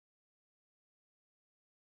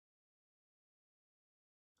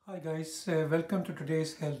Hi guys, welcome to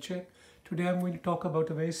today's health check. Today I'm going to talk about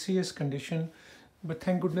a very serious condition, but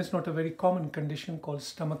thank goodness not a very common condition called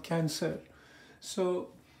stomach cancer. So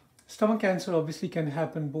stomach cancer obviously can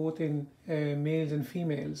happen both in males and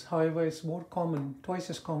females. However, it's more common, twice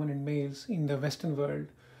as common in males in the Western world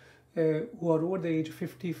who are over the age of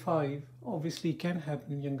 55. Obviously can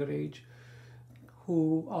happen in younger age,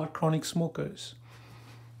 who are chronic smokers.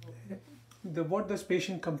 What does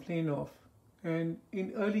patient complain of? And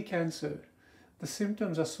in early cancer, the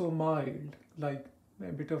symptoms are so mild, like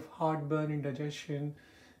a bit of heartburn, indigestion,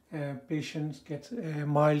 patients get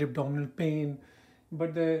mild abdominal pain.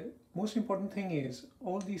 But the most important thing is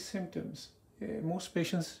all these symptoms, most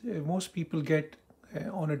people get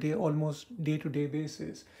on a day, almost day-to-day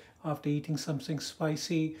basis after eating something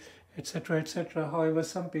spicy, etc., etc. However,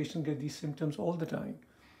 some patients get these symptoms all the time.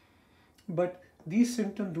 But these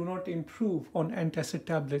symptoms do not improve on antacid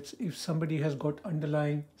tablets if somebody has got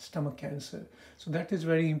underlying stomach cancer. So that is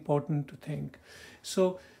very important to think.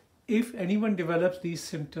 So if anyone develops these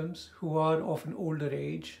symptoms who are of an older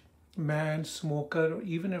age, man, smoker, or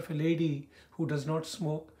even if a lady who does not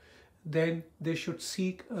smoke, then they should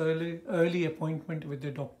seek early appointment with the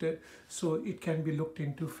doctor so it can be looked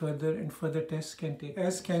into further, and further tests can take.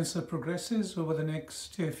 As cancer progresses over the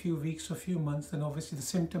next few weeks or few months, then obviously the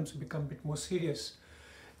symptoms become a bit more serious.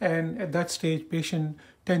 And at that stage, patient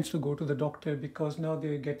tends to go to the doctor because now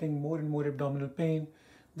they're getting more and more abdominal pain.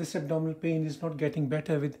 This abdominal pain is not getting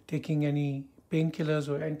better with taking any painkillers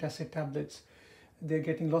or antacid tablets. They're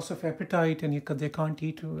getting loss of appetite and they can't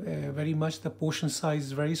eat very much. The portion size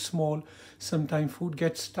is very small. Sometimes food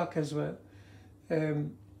gets stuck as well.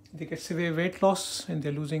 They get severe weight loss and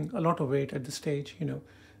they're losing a lot of weight at this stage,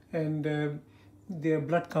 and their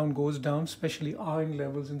blood count goes down, especially iron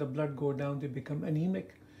levels in the blood go down. They become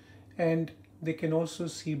anemic, and they can also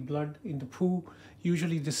see blood in the poo.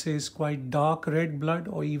 Usually this is quite dark red blood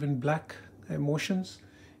or even black motions,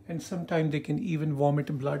 and sometimes they can even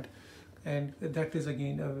vomit blood. And that is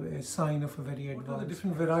again a sign of a very advanced. What are the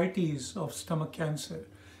different varieties of stomach cancer?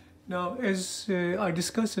 Now, as I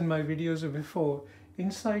discussed in my videos before,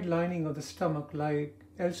 inside lining of the stomach, like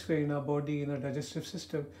elsewhere in our body, in our digestive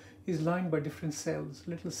system, is lined by different cells,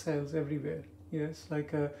 little cells everywhere. Yes,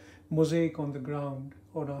 like a mosaic on the ground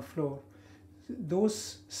or our floor.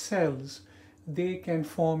 Those cells, they can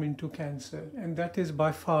form into cancer, and that is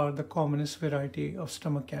by far the commonest variety of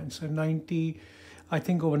stomach cancer. I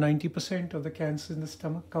think over 90% of the cancers in the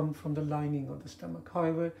stomach come from the lining of the stomach.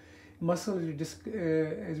 However, muscle,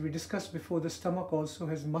 as we discussed before, the stomach also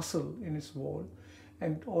has muscle in its wall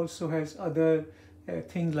and also has other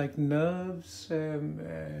things like nerves,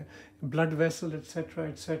 blood vessels, etc.,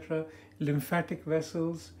 etc., lymphatic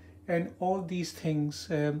vessels, and all these things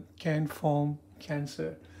can form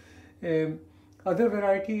cancer. Other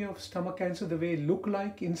variety of stomach cancer, the way look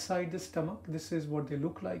like inside the stomach, this is what they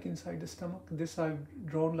look like inside the stomach. This I've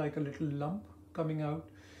drawn like a little lump coming out.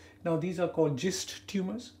 Now these are called GIST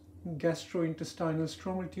tumors, gastrointestinal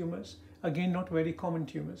stromal tumors. Again, not very common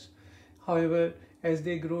tumors. However, as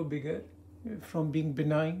they grow bigger, from being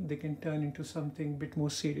benign, they can turn into something a bit more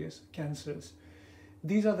serious, cancerous.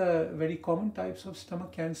 These are the very common types of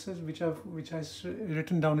stomach cancers, which I've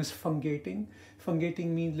written down as fungating. Fungating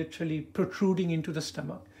means literally protruding into the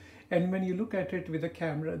stomach. And when you look at it with a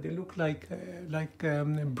camera, they look like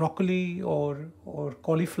broccoli or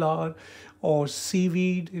cauliflower or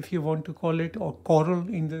seaweed, if you want to call it, or coral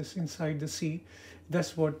inside the sea.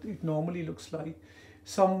 That's what it normally looks like.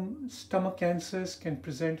 Some stomach cancers can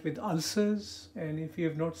present with ulcers, and if you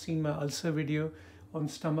have not seen my ulcer video on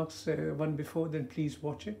stomachs, one before, then please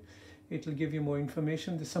watch it. It will give you more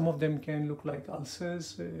information. Some of them can look like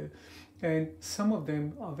ulcers, and some of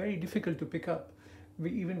them are very difficult to pick up,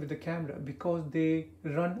 even with the camera, because they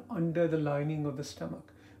run under the lining of the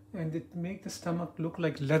stomach, and they make the stomach look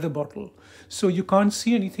like leather bottle. So you can't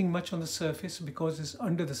see anything much on the surface because it's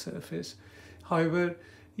under the surface. However,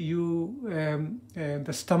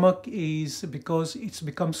 the stomach is, because it's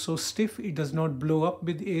become so stiff, it does not blow up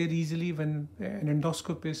with air easily when an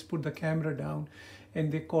endoscopist put the camera down,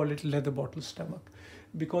 and they call it leather bottle stomach.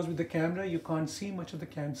 Because with the camera you can't see much of the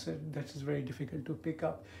cancer, that is very difficult to pick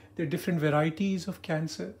up. There are different varieties of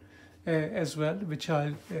cancer as well, which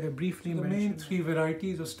I'll briefly mention. The main three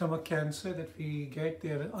varieties of stomach cancer that we get,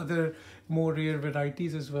 there are other more rare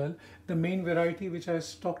varieties as well. The main variety, which I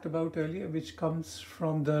talked about earlier, which comes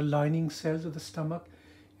from the lining cells of the stomach,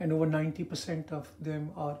 and over 90% of them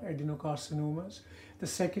are adenocarcinomas. The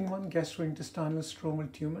second one, gastrointestinal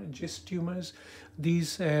stromal tumor, GIST tumors.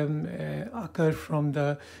 These occur from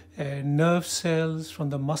the nerve cells, from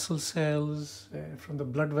the muscle cells, from the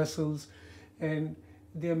blood vessels, and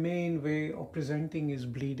their main way of presenting is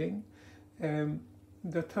bleeding.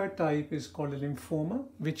 The third type is called a lymphoma,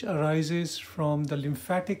 which arises from the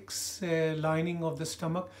lymphatics lining of the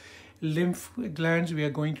stomach. Lymph glands we are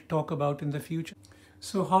going to talk about in the future.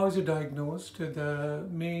 So how is it diagnosed? The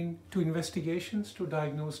main two investigations to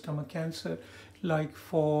diagnose stomach cancer, like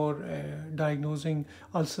for diagnosing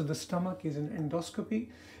ulcer of the stomach, is an endoscopy,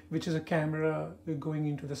 which is a camera going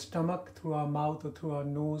into the stomach through our mouth or through our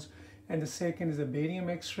nose. And the second is a barium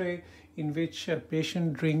X-ray, in which a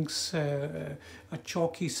patient drinks a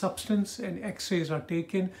chalky substance, and X-rays are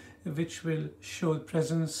taken, which will show the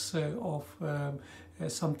presence of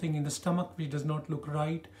something in the stomach which does not look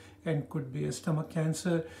right and could be a stomach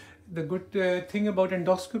cancer. The good thing about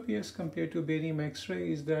endoscopy as compared to barium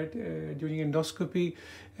X-ray is that during endoscopy,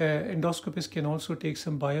 endoscopists can also take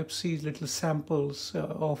some biopsies, little samples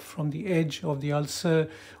from the edge of the ulcer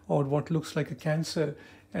or what looks like a cancer,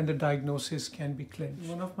 and the diagnosis can be clinched. In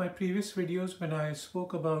one of my previous videos, when I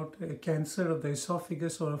spoke about cancer of the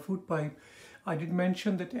esophagus or a food pipe, I did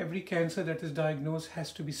mention that every cancer that is diagnosed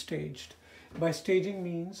has to be staged. By staging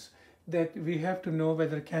means that we have to know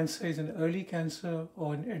whether cancer is an early cancer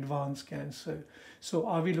or an advanced cancer. So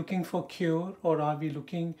are we looking for cure, or are we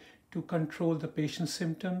looking to control the patient's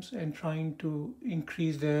symptoms and trying to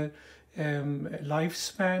increase their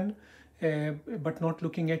lifespan, but not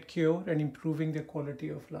looking at cure and improving their quality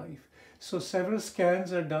of life? So several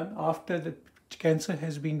scans are done after the cancer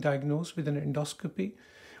has been diagnosed with an endoscopy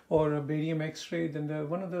or a barium X-ray. Then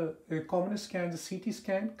one of the commonest scans, the CT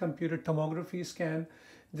scan, computer tomography scan.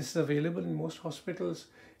 This is available in most hospitals,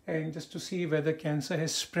 and just to see whether cancer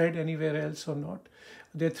has spread anywhere else or not.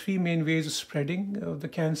 There are three main ways of spreading of the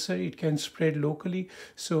cancer. It can spread locally.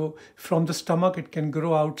 So from the stomach, it can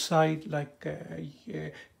grow outside like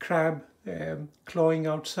a crab clawing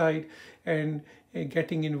outside and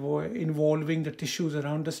involving the tissues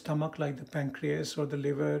around the stomach, like the pancreas or the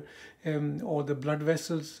liver or the blood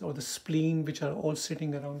vessels or the spleen, which are all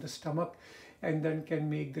sitting around the stomach, and then can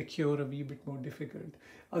make the cure a wee bit more difficult.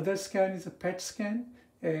 Other scan is a PET scan,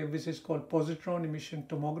 which is called positron emission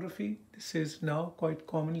tomography. This is now quite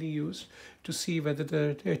commonly used to see whether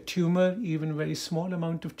the tumor, even very small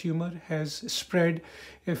amount of tumor, has spread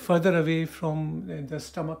further away from the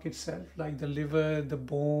stomach itself, like the liver, the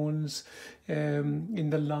bones, in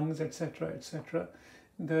the lungs, etc., etc.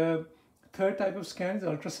 The third type of scan is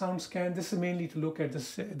ultrasound scan. This is mainly to look at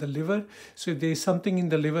the liver. So if there is something in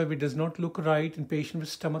the liver which does not look right in patient with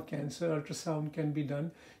stomach cancer, ultrasound can be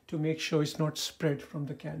done to make sure it's not spread from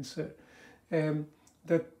the cancer.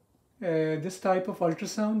 This type of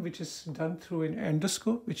ultrasound, which is done through an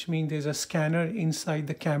endoscope, which means there's a scanner inside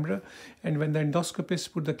the camera, and when the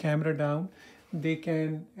endoscopist put the camera down, they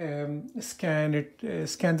can scan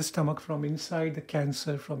the stomach from inside, the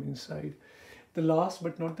cancer from inside. The last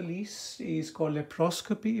but not the least is called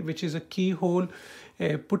laparoscopy, which is a keyhole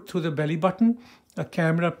put through the belly button, a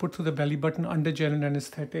camera put through the belly button under general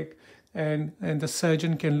anesthetic, and the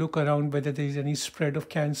surgeon can look around whether there is any spread of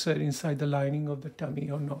cancer inside the lining of the tummy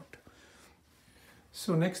or not.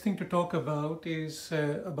 So next thing to talk about is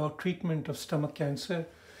about treatment of stomach cancer.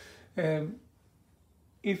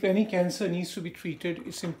 If any cancer needs to be treated,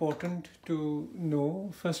 it's important to know,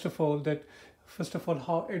 first of all,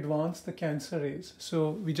 how advanced the cancer is.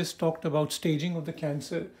 So we just talked about staging of the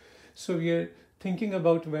cancer. So we are thinking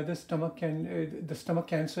about whether the stomach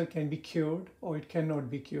cancer can be cured or it cannot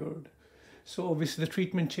be cured. So obviously the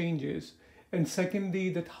treatment changes. And secondly,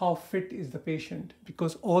 that how fit is the patient,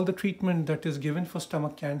 because all the treatment that is given for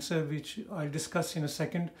stomach cancer, which I'll discuss in a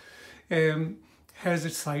second, has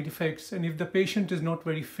its side effects. And if the patient is not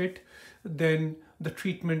very fit, then the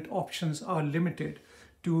treatment options are limited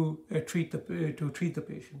to treat the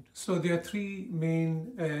patient. So there are three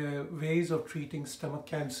main ways of treating stomach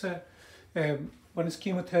cancer. One is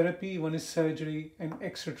chemotherapy, one is surgery, and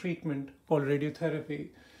extra treatment called radiotherapy.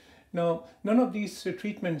 Now, none of these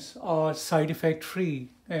treatments are side effect free,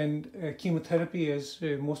 and chemotherapy, as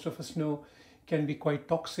most of us know, can be quite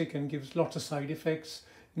toxic and gives lots of side effects: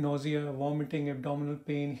 nausea, vomiting, abdominal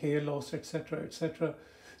pain, hair loss, etc., etc.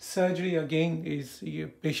 Surgery, again, is a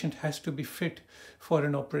patient has to be fit for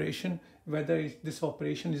an operation, whether this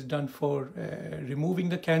operation is done for removing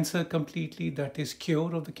the cancer completely, that is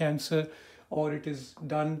cure of the cancer, or it is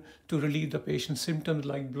done to relieve the patient's symptoms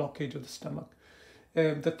like blockage of the stomach.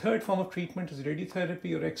 The third form of treatment is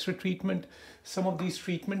radiotherapy or X-ray treatment. Some of these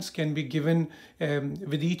treatments can be given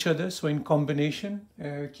with each other, so in combination.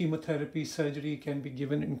 Chemotherapy, surgery can be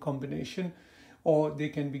given in combination. or they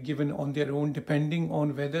can be given on their own depending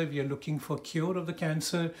on whether we are looking for cure of the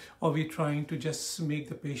cancer or we're trying to just make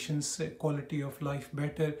the patient's quality of life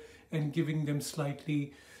better and giving them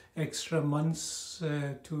slightly extra months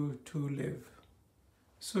to live.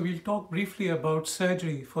 So we'll talk briefly about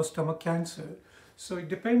surgery for stomach cancer. So it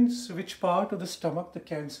depends which part of the stomach the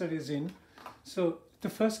cancer is in. So the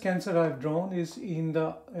first cancer I've drawn is in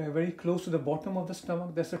the very close to the bottom of the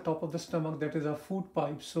stomach. That's the top of the stomach. That is our food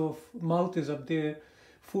pipe. So mouth is up there.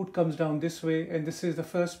 Food comes down this way, and this is the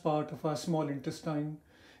first part of our small intestine,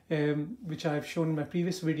 which I've shown in my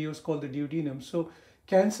previous videos, called the duodenum. So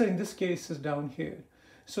cancer in this case is down here.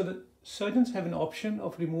 So the surgeons have an option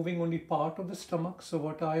of removing only part of the stomach. So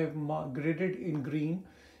what I have gridded in green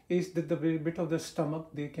is that the bit of the stomach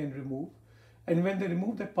they can remove. And when they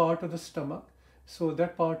remove that part of the stomach, so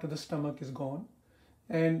that part of the stomach is gone,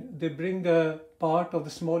 and they bring the part of the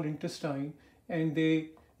small intestine and they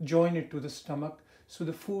join it to the stomach. So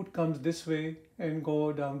the food comes this way and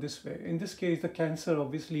go down this way. In this case, the cancer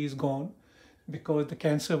obviously is gone because the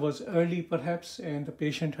cancer was early perhaps and the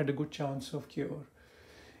patient had a good chance of cure.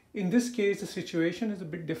 In this case, the situation is a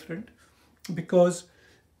bit different because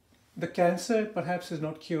the cancer perhaps is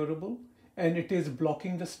not curable and it is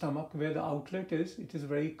blocking the stomach where the outlet is. It is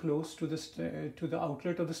very close to the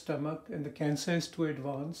outlet of the stomach, and the cancer is too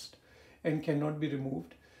advanced and cannot be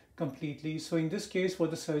removed completely. So in this case,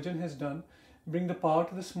 what the surgeon has done, bring the part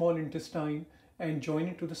of the small intestine and join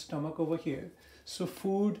it to the stomach over here. So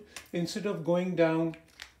food, instead of going down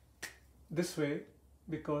this way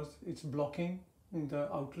because it's blocking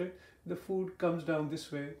the outlet, the food comes down this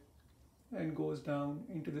way and goes down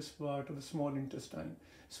into this part of the small intestine.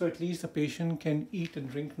 So at least the patient can eat and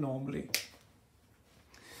drink normally.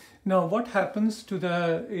 Now, what happens to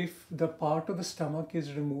if the part of the stomach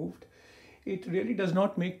is removed? It really does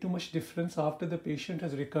not make too much difference after the patient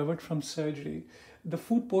has recovered from surgery. The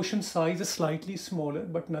food portion size is slightly smaller,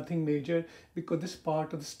 but nothing major, because this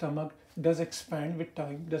part of the stomach does expand with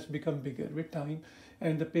time, does become bigger with time,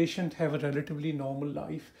 and the patient have a relatively normal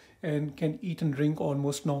life and can eat and drink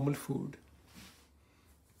almost normal food.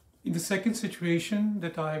 In the second situation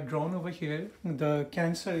that I have drawn over here, the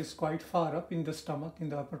cancer is quite far up in the stomach, in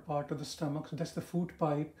the upper part of the stomach. So that's the food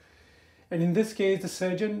pipe. And in this case, the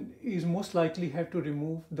surgeon is most likely have to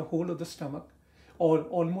remove the whole of the stomach or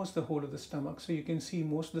almost the whole of the stomach. So you can see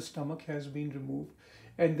most of the stomach has been removed.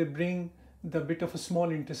 And they bring the bit of a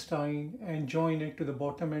small intestine and join it to the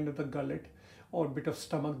bottom end of the gullet, or bit of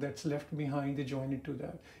stomach that's left behind, they join it to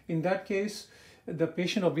that. In that case, the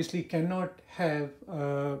patient obviously cannot have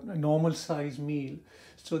a normal size meal.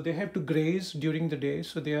 So they have to graze during the day.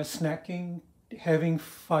 So they are snacking, having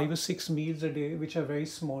 5 or 6 meals a day, which are very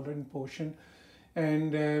smaller in portion.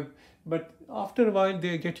 And but after a while,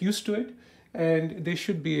 they get used to it and they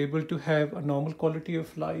should be able to have a normal quality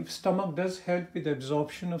of life. Stomach does help with the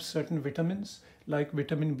absorption of certain vitamins like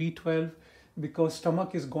vitamin B12, because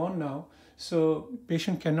stomach is gone now. So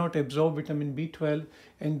patient cannot absorb vitamin B12,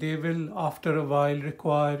 and they will after a while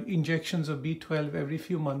require injections of B12 every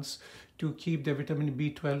few months to keep their vitamin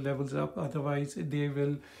B12 levels up. Otherwise they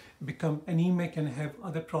will become anemic and have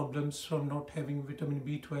other problems from not having vitamin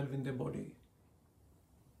B12 in their body.